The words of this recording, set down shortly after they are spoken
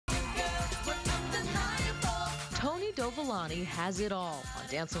Villani has it all. On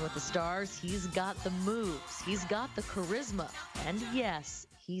Dancing with the Stars, he's got the moves, he's got the charisma, and yes,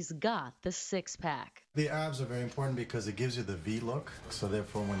 he's got the six-pack. The abs are very important because it gives you the V look, so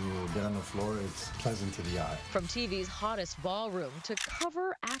therefore when you get on the floor, it's pleasant to the eye. From TV's hottest ballroom to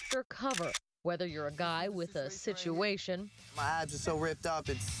cover after cover, whether you're a guy with a situation, my abs are so ripped up,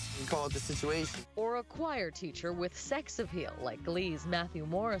 you call it the situation, or a choir teacher with sex appeal like Glee's Matthew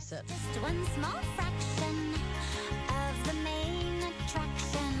Morrison. Just one small fraction of the main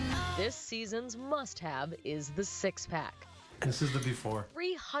attraction. This season's must-have is the six-pack. This is the before.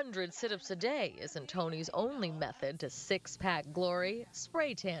 300 sit-ups a day isn't Tony's only method to six-pack glory.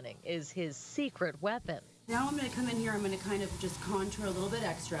 Spray tanning is his secret weapon. Now I'm going to come in here, I'm going to kind of just contour a little bit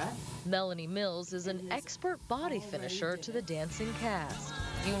extra. Melanie Mills is an expert body finisher to the dancing cast.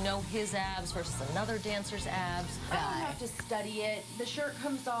 You know his abs versus another dancer's abs. I don't have to study it. The shirt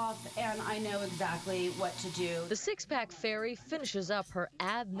comes off and I know exactly what to do. The six-pack fairy finishes up her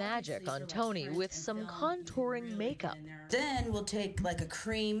ab magic on Tony with some contouring makeup. Then we'll take like a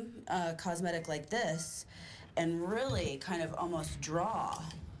cream cosmetic like this and really kind of almost draw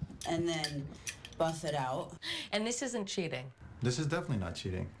and then buff it out. And this isn't cheating. This is definitely not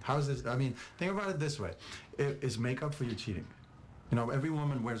cheating. How is this? I mean, think about it this way. Is makeup for you cheating? You know, every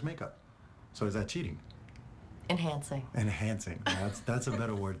woman wears makeup. So is that cheating? Enhancing. Enhancing. That's a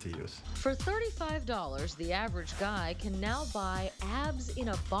better word to use. For $35, the average guy can now buy abs in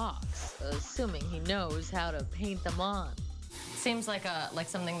a box, assuming he knows how to paint them on. Seems like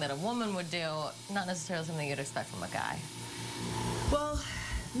something that a woman would do, not necessarily something you'd expect from a guy. Well,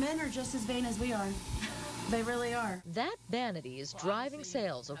 men are just as vain as we are. They really are. That vanity is driving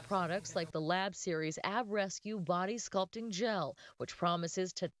sales of products like the Lab Series Ab Rescue Body Sculpting Gel, which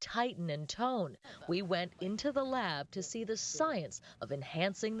promises to tighten and tone. We went into the lab to see the science of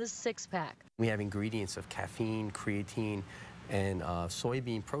enhancing the six-pack. We have ingredients of caffeine, creatine, and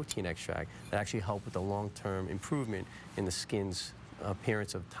soybean protein extract that actually help with the long-term improvement in the skin's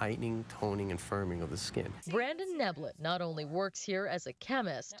appearance of tightening, toning, and firming of the skin. Brandon Neblett not only works here as a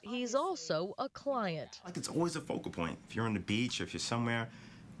chemist, he's also a client. Like, it's always a focal point. If you're on the beach or if you're somewhere,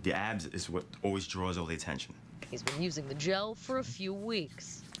 the abs is what always draws all the attention. He's been using the gel for a few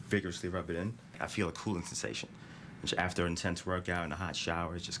weeks. Vigorously rub it in. I feel a cooling sensation, which after an intense workout and a hot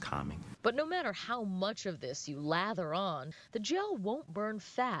shower is just calming. But no matter how much of this you lather on, the gel won't burn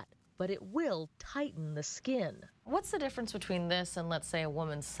fat, but it will tighten the skin. What's the difference between this and, let's say, a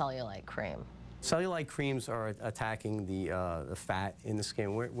woman's cellulite cream? Cellulite creams are attacking the fat in the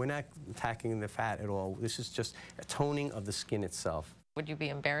skin. We're not attacking the fat at all. This is just a toning of the skin itself. Would you be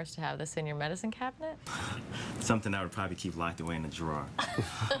embarrassed to have this in your medicine cabinet? Something I would probably keep locked away in a drawer.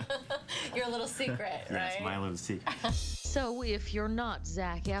 Your little secret, right? Yeah, it's my little secret. So if you're not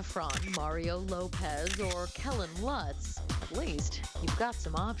Zac Efron, Mario Lopez, or Kellen Lutz, at least you've got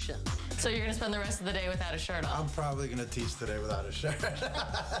some options. So you're going to spend the rest of the day without a shirt on? I'm probably going to teach today without a shirt.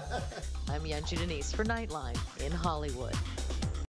 I'm Yanchi Denise for Nightline in Hollywood.